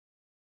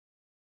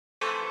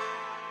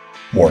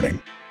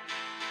Warning.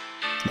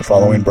 The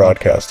following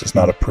broadcast is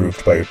not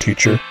approved by your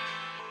teacher,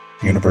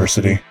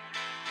 university,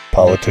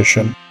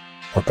 politician,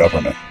 or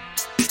government.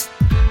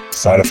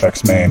 Side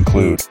effects may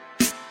include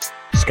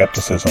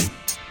skepticism,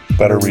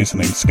 better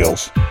reasoning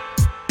skills,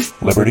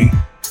 liberty,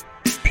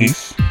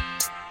 peace,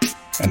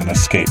 and an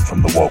escape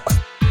from the woke.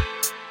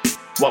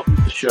 Welcome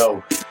to the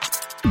show.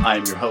 I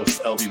am your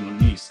host, LV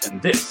Muniz, and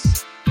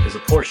this is a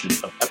portion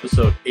of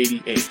episode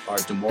 88, Our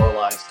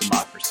Demoralized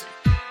Democracy.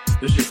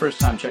 If this is your first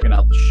time checking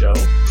out the show,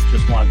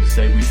 just wanted to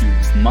say we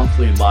do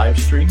monthly live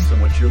streams,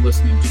 and what you're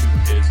listening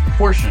to is a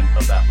portion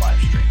of that live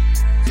stream.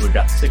 So we've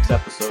got 6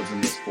 episodes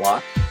in this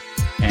block,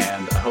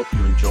 and I hope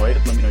you enjoy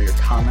it. Let me know your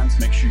comments.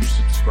 Make sure you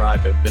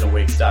subscribe at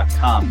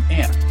BeenAwake.com.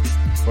 And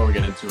before we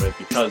get into it,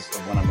 because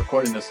of when I'm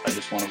recording this, I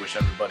just want to wish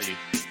everybody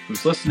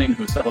who's listening,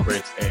 who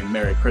celebrates, a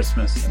Merry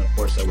Christmas. And of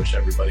course, I wish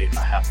everybody a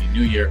Happy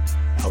New Year.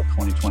 I hope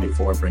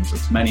 2024 brings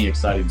us many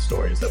exciting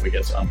stories that we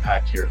get to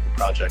unpack here at the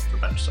Project for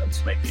Better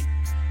Sense Making.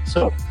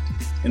 So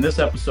in this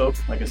episode,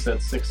 like I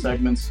said, 6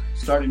 segments.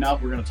 Starting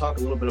out, we're going to talk a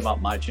little bit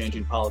about my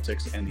changing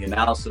politics and the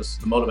analysis,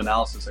 the mode of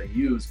analysis I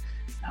use,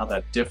 and how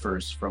that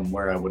differs from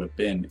where I would have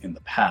been in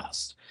the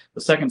past.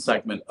 The second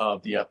segment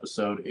of the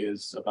episode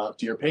is about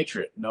Dear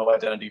Patriot, No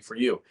Identity for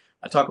You.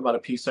 I talk about a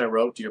piece I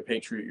wrote, Dear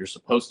Patriot, You're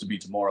Supposed to Be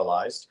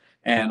Demoralized.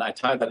 And I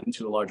tie that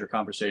into a larger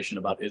conversation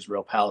about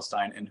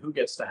Israel-Palestine and who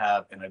gets to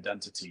have an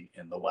identity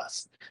in the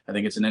West. I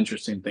think it's an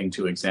interesting thing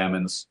to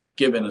examine,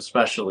 given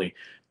especially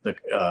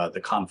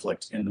the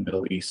conflict in the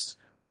Middle East.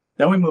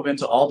 Then we move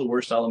into all the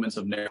worst elements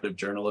of narrative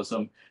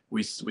journalism.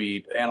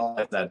 We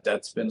analyze that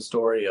Deadspin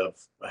story of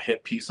a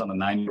hit piece on a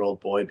 9-year-old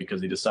boy because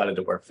he decided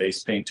to wear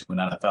face paint to an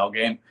NFL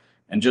game,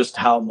 and just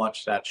how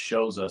much that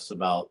shows us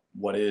about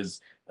what is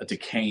a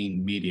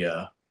decaying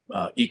media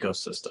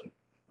ecosystem.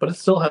 But it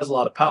still has a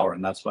lot of power,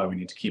 and that's why we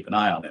need to keep an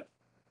eye on it.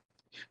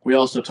 We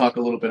also talk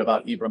a little bit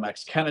about Ibram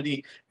X.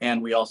 Kennedy,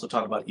 and we also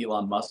talk about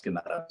Elon Musk in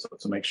that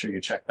episode, so make sure you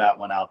check that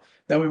one out.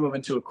 Then we move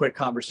into a quick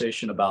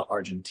conversation about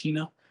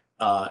Argentina,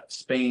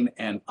 Spain,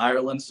 and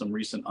Ireland, some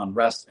recent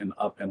unrest and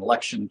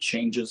election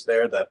changes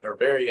there that are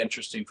very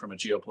interesting from a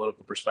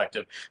geopolitical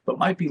perspective, but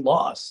might be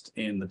lost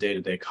in the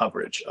day-to-day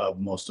coverage of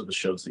most of the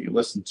shows that you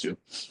listen to.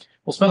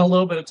 We'll spend a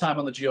little bit of time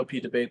on the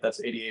GOP debate. That's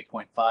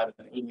 88.5 and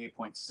then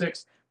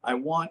 88.6.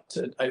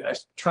 I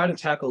try to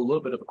tackle a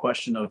little bit of a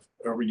question of,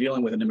 are we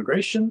dealing with an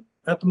immigration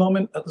at the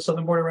moment at the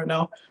southern border right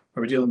now?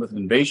 Are we dealing with an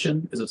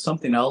invasion? Is it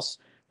something else?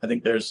 I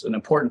think there's an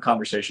important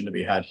conversation to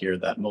be had here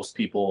that most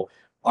people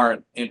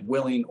aren't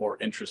willing or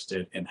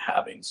interested in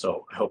having.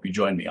 So I hope you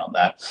join me on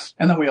that.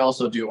 And then we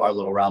also do our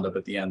little roundup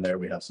at the end there.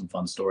 We have some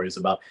fun stories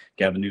about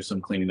Gavin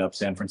Newsom cleaning up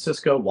San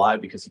Francisco. Why?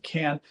 Because he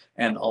can.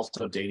 And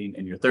also dating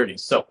in your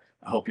 30s. So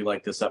I hope you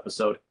like this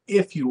episode.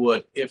 If you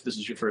would, if this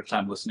is your first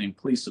time listening,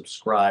 please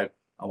subscribe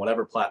on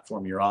whatever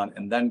platform you're on,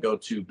 and then go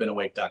to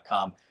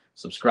BeenAwake.com,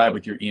 subscribe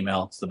with your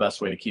email. It's the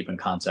best way to keep in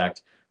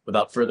contact.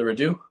 Without further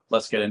ado,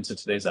 let's get into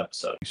today's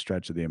episode.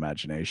 Stretch of the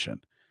imagination.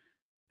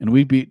 And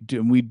we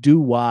do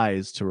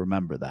wise to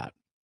remember that,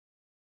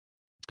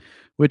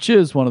 which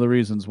is one of the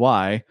reasons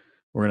why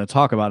we're going to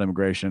talk about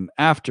immigration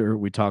after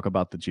we talk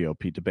about the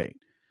GOP debate.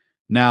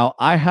 Now,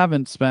 I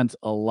haven't spent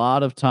a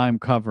lot of time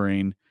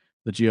covering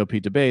the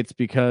GOP debates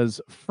because,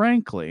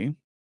 frankly,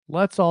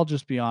 let's all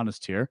just be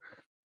honest here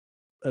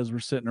as we're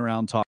sitting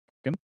around talking.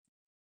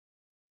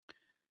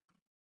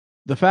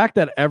 The fact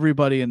that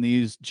everybody in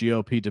these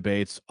GOP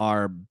debates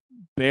are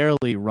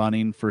barely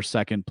running for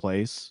second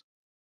place,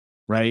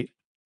 right?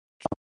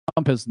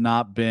 Trump has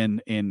not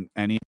been in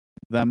any of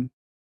them,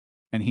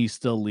 and he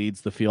still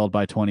leads the field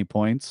by 20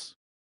 points.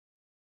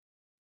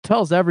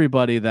 Tells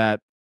everybody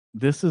that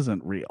this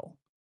isn't real.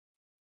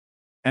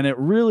 And it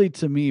really,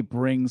 to me,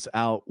 brings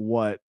out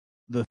what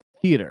the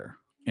theater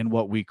in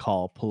what we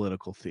call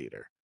political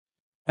theater.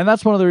 And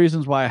that's one of the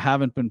reasons why I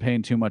haven't been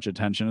paying too much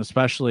attention,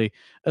 especially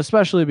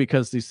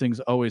because these things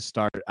always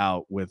start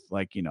out with,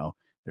 like, you know,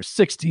 there's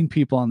 16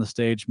 people on the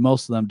stage.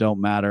 Most of them don't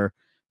matter.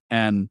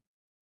 And,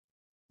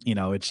 you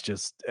know, it's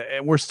just,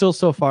 and we're still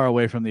so far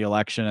away from the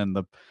election, and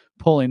the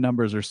polling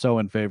numbers are so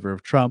in favor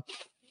of Trump.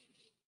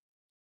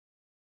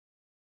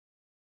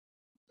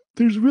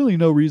 There's really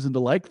no reason to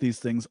like these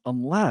things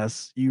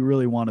unless you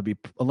really want to be,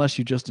 unless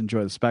you just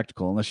enjoy the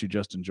spectacle, unless you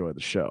just enjoy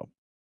the show.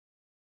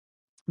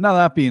 Now,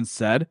 that being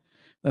said,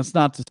 that's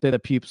not to say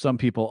that some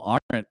people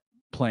aren't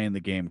playing the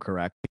game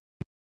correctly.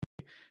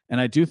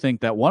 And I do think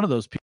that one of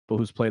those people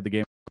who's played the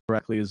game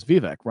correctly is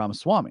Vivek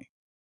Ramaswamy.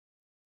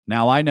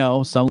 Now, I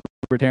know some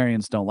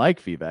libertarians don't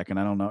like Vivek, and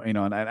I don't know, you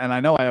know, and I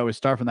know I always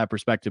start from that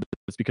perspective.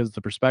 It's because it's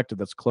the perspective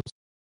that's close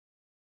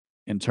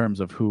in terms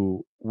of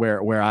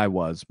where I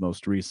was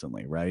most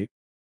recently, right?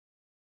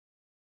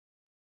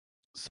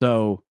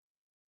 So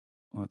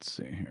let's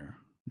see here.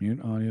 Mute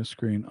audio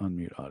screen,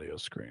 unmute audio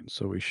screen.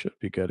 So we should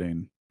be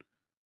getting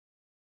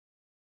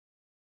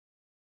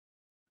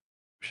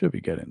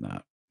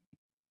that.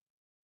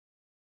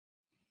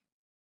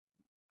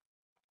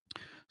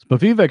 But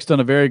Vivek's done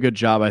a very good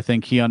job. I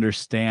think he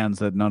understands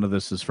that none of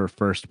this is for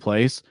first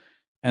place.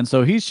 And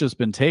so he's just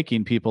been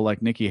taking people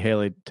like Nikki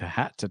Haley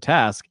to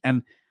task.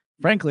 And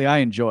frankly, I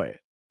enjoy it.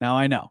 Now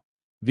I know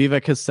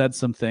Vivek has said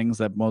some things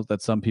that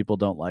some people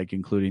don't like,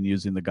 including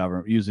using the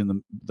government,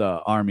 using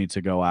the army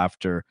to go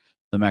after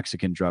the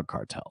Mexican drug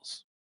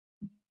cartels.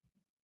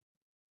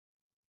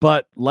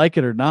 But like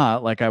it or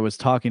not, like I was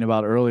talking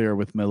about earlier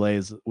with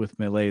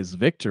Milei's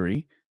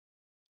victory,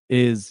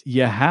 is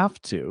you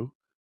have to,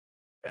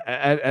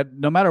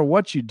 no matter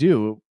what you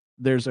do,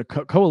 there's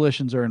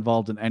coalitions are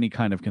involved in any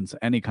kind of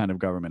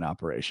government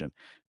operation.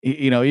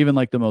 Even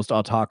like the most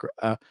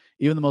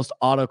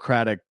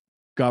autocratic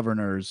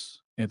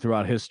governors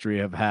throughout history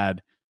have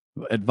had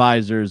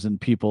advisors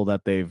and people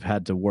that they've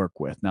had to work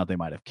with. Now they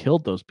might have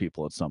killed those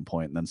people at some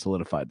point and then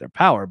solidified their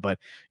power, but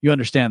you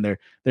understand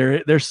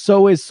there's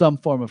always some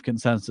form of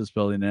consensus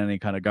building in any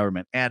kind of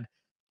government. And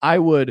I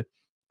would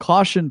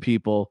caution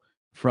people,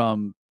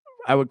 especially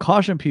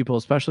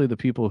the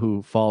people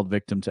who fall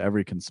victim to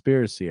every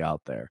conspiracy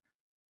out there,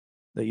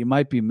 that you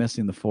might be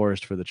missing the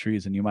forest for the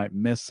trees, and you might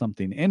miss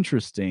something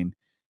interesting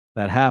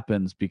that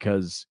happens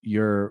because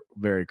you're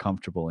very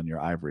comfortable in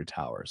your ivory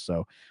tower.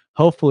 So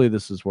hopefully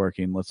this is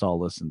working. Let's all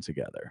listen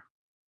together.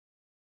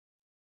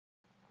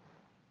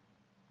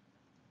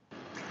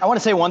 I want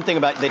to say one thing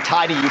about the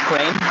tie to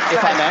Ukraine,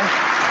 if I may.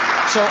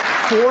 So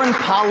foreign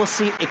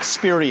policy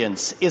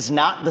experience is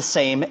not the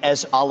same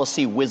as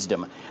policy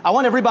wisdom. I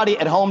want everybody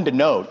at home to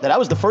note that I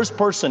was the first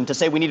person to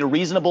say we need a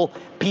reasonable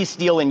peace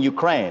deal in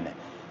Ukraine.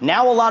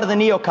 Now a lot of the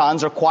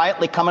neocons are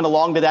quietly coming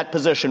along to that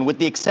position, with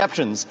the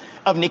exceptions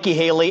of Nikki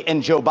Haley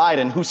and Joe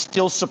Biden, who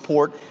still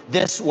support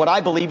this, what I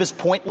believe is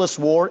pointless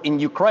war in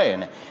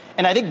Ukraine.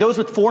 And I think those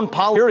with foreign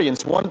policy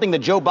experience, one thing that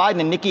Joe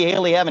Biden and Nikki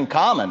Haley have in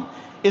common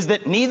is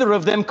that neither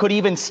of them could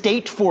even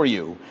state for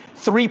you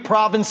 3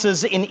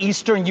 provinces in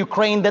eastern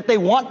Ukraine that they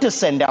want to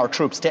send our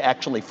troops to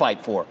actually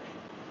fight for.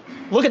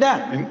 Look at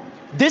that.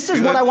 This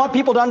is what I want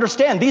people to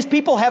understand. These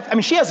people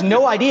she has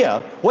no idea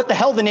what the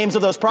hell the names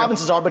of those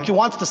provinces are, but she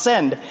wants to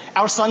send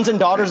our sons and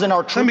daughters and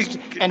our troops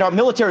and our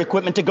military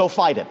equipment to go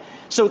fight it.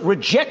 So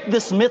reject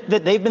this myth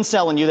that they've been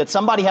selling you, that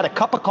somebody had a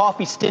cup of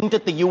coffee stint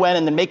at the UN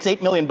and then makes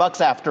 $8 million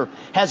after,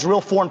 has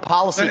real foreign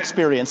policy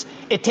experience.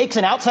 It takes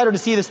an outsider to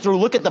see this through.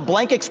 Look at the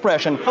blank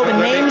expression, the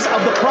names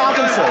of the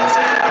provinces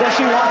that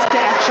she wants to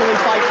actually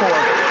fight for.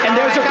 And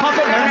there's her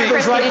puppet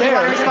masters right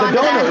there,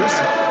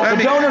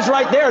 the donors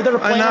right there that are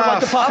playing her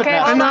like the puppet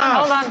master.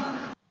 Hold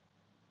on.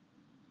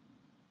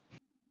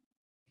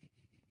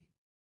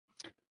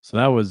 So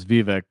that was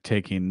Vivek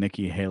taking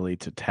Nikki Haley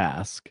to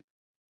task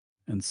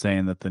and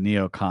saying that the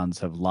neocons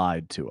have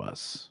lied to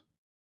us.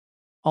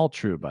 All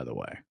true, by the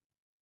way.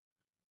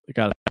 We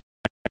got a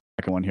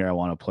second one here I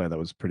want to play that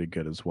was pretty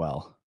good as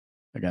well.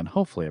 Again,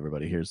 hopefully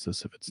everybody hears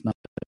this. If it's not,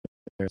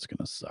 it's going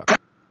to suck.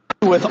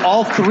 With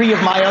all 3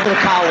 of my other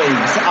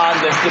colleagues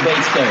on this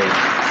debate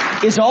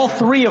stage is all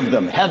 3 of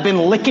them have been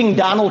licking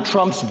Donald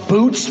Trump's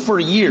boots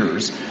for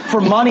years for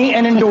money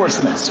and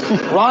endorsements.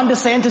 Ron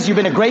DeSantis, you've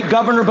been a great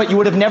governor, but you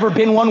would have never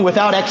been one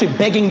without actually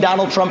begging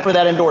Donald Trump for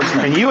that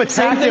endorsement. And you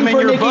attacked him in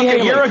your book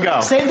a year ago.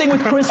 Same thing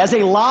with Chris as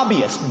a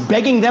lobbyist,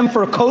 begging them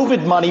for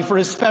COVID money for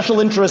his special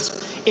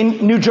interests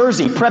in New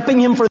Jersey, prepping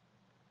him for.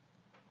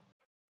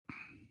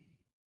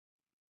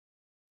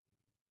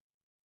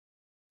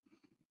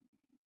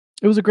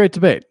 It was a great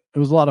debate. It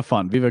was a lot of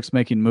fun. Vivek's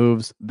making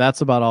moves.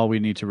 That's about all we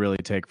need to really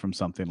take from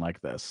something like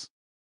this.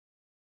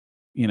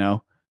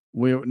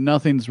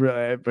 Nothing's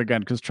really,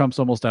 again, because Trump's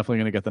almost definitely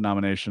going to get the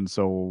nomination.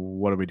 So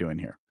what are we doing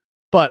here?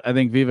 But I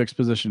think Vivek's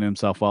positioned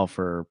himself well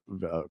for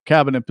a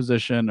cabinet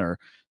position or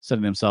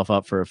setting himself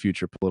up for a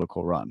future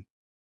political run.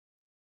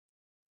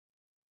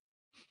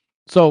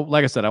 So,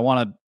 like I said, I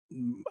want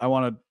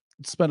to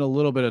spend a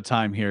little bit of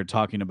time here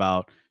talking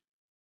about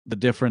the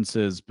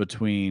differences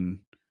between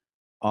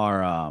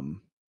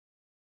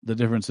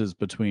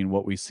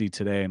what we see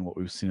today and what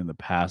we've seen in the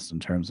past in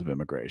terms of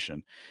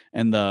immigration.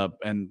 And the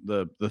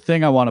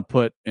thing I want to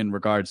put in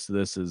regards to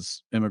this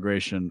is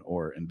immigration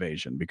or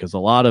invasion, because a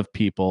lot of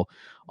people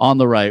on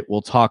the right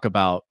will talk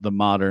about the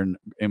modern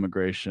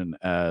immigration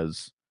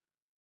as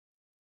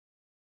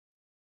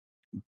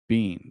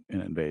being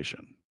an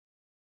invasion.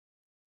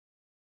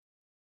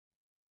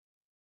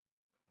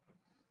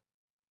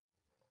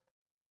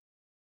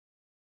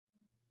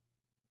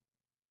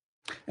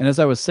 And as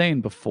I was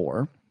saying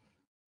before,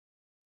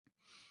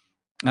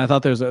 I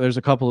thought there's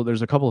a couple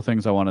of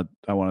things I wanted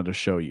to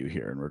show you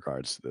here in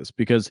regards to this,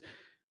 because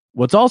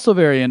what's also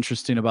very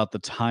interesting about the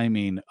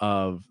timing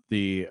of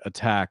the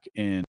attack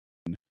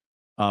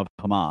of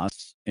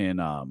Hamas in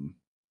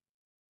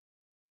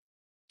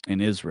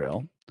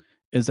Israel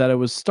is that it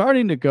was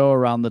starting to go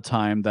around the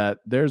time that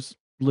there's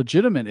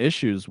legitimate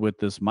issues with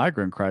this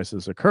migrant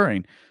crisis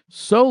occurring,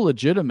 so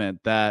legitimate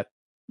that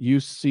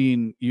you've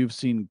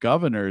seen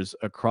governors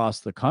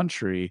across the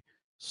country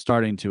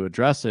starting to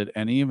address it,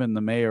 and even the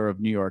mayor of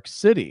New York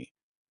City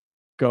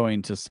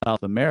going to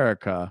South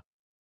America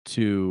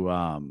to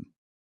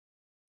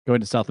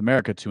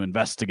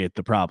investigate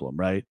the problem.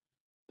 Right?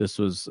 This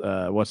was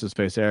what's his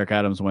face, Eric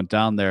Adams went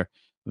down there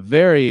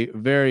very,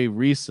 very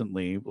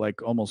recently,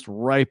 like almost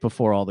right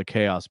before all the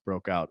chaos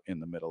broke out in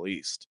the Middle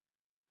East.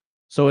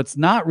 So it's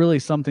not really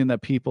something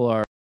that people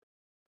are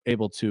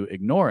able to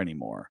ignore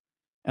anymore.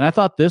 And I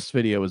thought this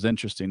video was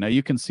interesting. Now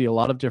you can see a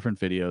lot of different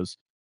videos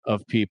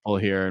of people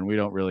here, and we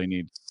don't really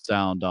need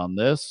sound on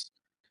this,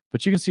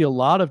 but you can see a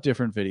lot of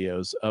different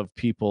videos of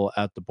people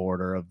at the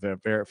border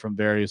from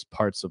various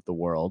parts of the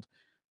world.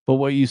 But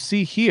what you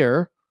see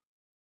here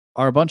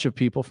are a bunch of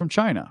people from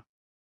China,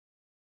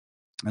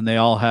 and they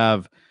all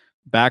have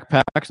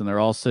backpacks, and they're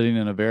all sitting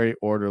in a very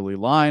orderly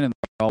line, and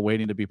they're all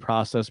waiting to be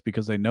processed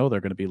because they know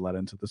they're going to be let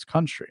into this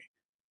country.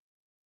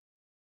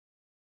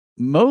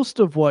 Most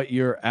of what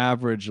your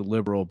average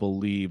liberal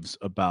believes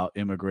about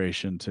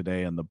immigration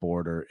today and the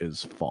border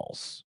is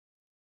false.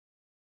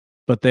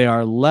 But they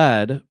are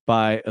led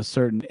by a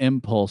certain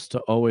impulse to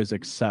always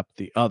accept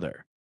the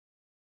other.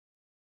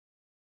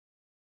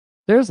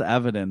 There's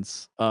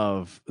evidence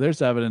that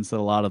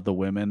a lot of the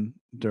women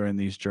during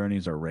these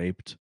journeys are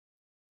raped,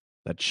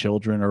 that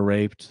children are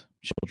raped,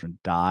 children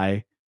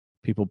die,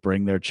 people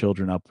bring their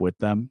children up with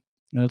them,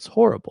 and it's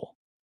horrible.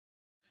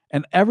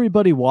 And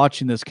everybody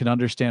watching this can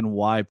understand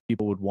why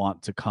people would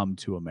want to come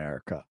to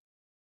America.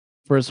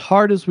 For as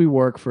hard as we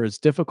work, for as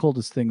difficult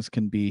as things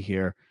can be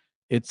here,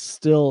 it's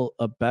still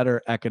a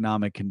better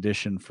economic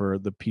condition for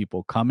the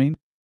people coming,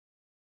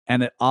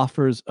 and it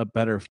offers a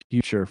better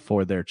future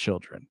for their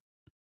children.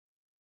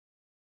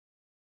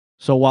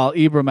 So while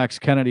Ibram X.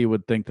 Kendi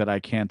would think that I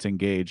can't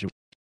engage with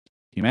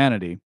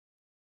humanity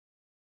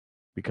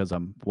because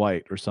I'm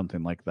white or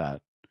something like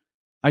that,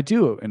 I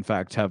do, in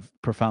fact, have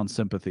profound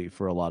sympathy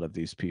for a lot of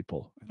these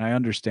people, and I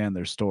understand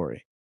their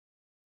story.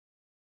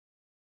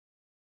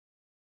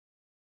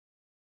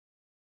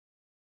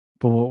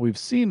 But what we've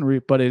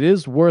seen, but it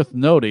is worth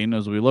noting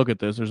as we look at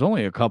this, there's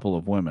only a couple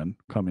of women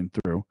coming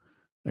through.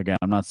 Again,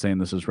 I'm not saying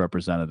this is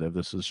representative.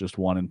 This is just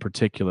one in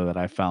particular that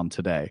I found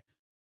today.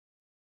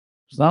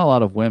 There's not a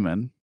lot of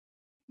women.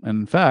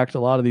 And in fact, a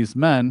lot of these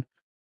men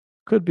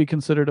could be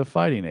considered of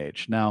fighting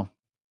age. Now,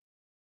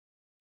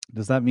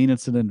 does that mean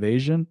it's an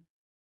invasion?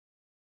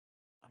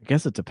 I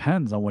guess it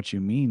depends on what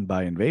you mean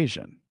by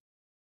invasion.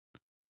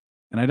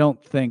 And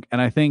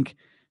I think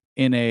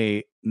in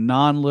a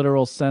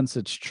non-literal sense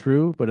it's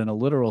true, but in a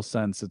literal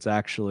sense it's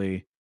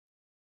actually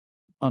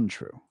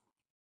untrue.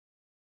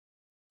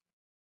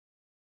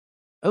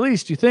 At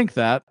least you think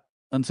that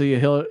until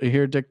you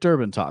hear Dick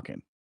Durbin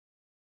talking.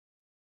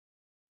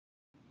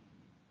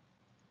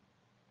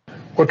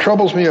 What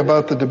troubles me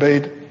about the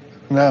debate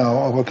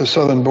now about the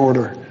southern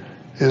border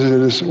is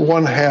it is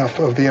one half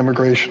of the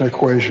immigration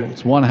equation.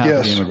 It's one half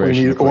of the immigration equation.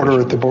 Yes, we need equation.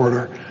 order at the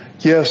border.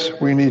 Yes,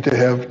 we need to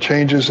have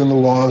changes in the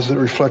laws that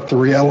reflect the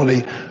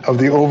reality of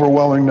the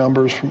overwhelming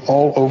numbers from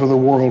all over the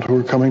world who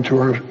are coming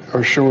to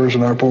our shores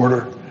and our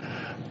border.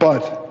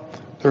 But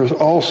there's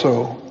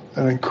also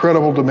an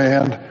incredible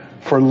demand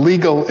for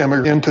legal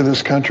immigrants into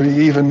this country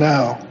even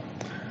now.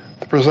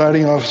 The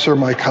presiding officer,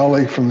 my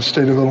colleague from the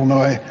state of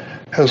Illinois,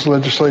 has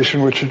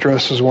legislation which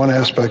addresses one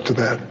aspect of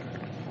that.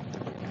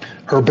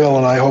 Her bill,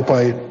 and I hope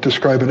I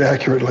describe it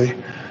accurately,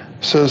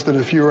 says that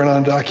if you're an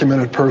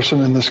undocumented person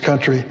in this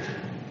country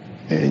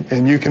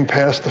and you can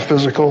pass the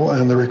physical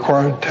and the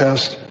required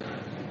test,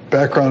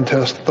 background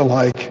test, the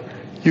like,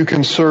 you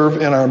can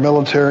serve in our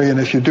military, and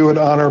if you do it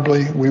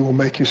honorably, we will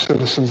make you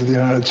citizens of the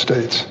United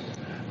States.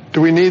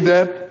 Do we need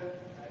that?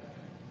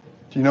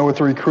 Do you know what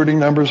the recruiting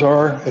numbers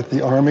are at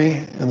the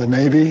Army and the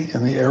Navy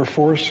and the Air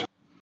Force?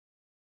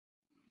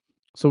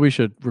 So we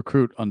should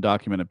recruit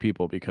undocumented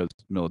people because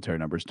military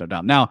numbers are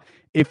down. Now,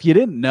 if you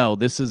didn't know,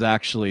 this is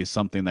actually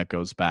something that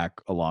goes back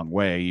a long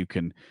way.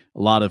 A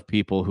lot of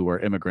people who are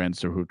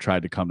immigrants or who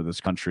tried to come to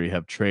this country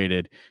have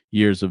traded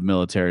years of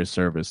military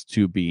service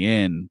to be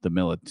in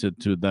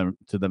the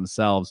to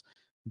themselves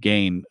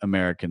gain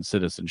American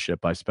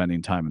citizenship by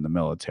spending time in the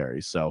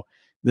military. So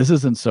this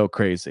isn't so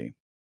crazy.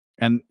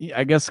 And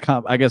I guess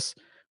I'm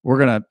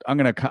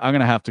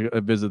gonna have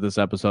to visit this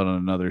episode on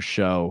another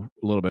show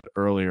a little bit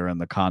earlier in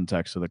the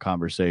context of the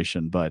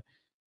conversation, but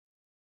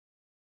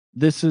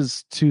this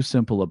is too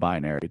simple a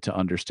binary to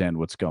understand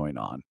what's going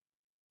on.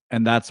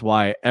 And that's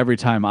why every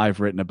time I've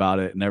written about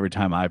it and every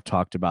time I've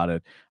talked about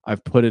it,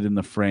 I've put it in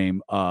the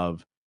frame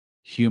of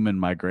human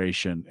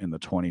migration in the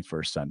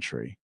 21st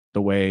century.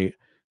 The way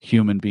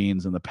human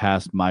beings in the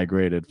past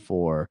migrated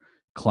for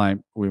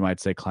we might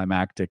say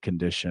climactic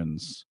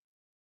conditions.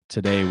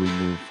 Today we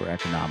move for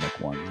economic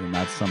ones, and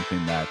that's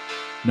something that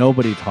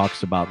nobody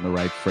talks about in the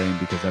right frame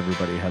because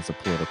everybody has a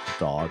political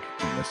dog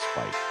in this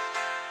fight.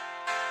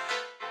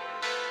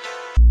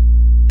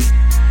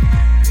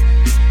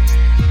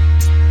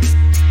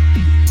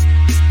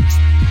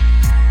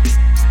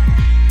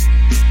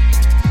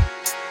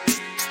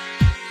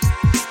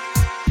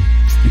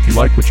 If you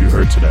like what you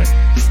heard today,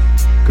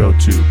 go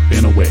to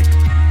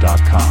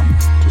beenawake.com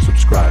to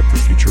subscribe for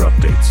future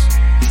updates.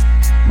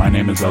 My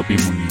name is LB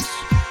Muniz,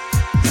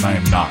 and I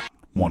am not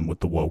one with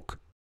the woke.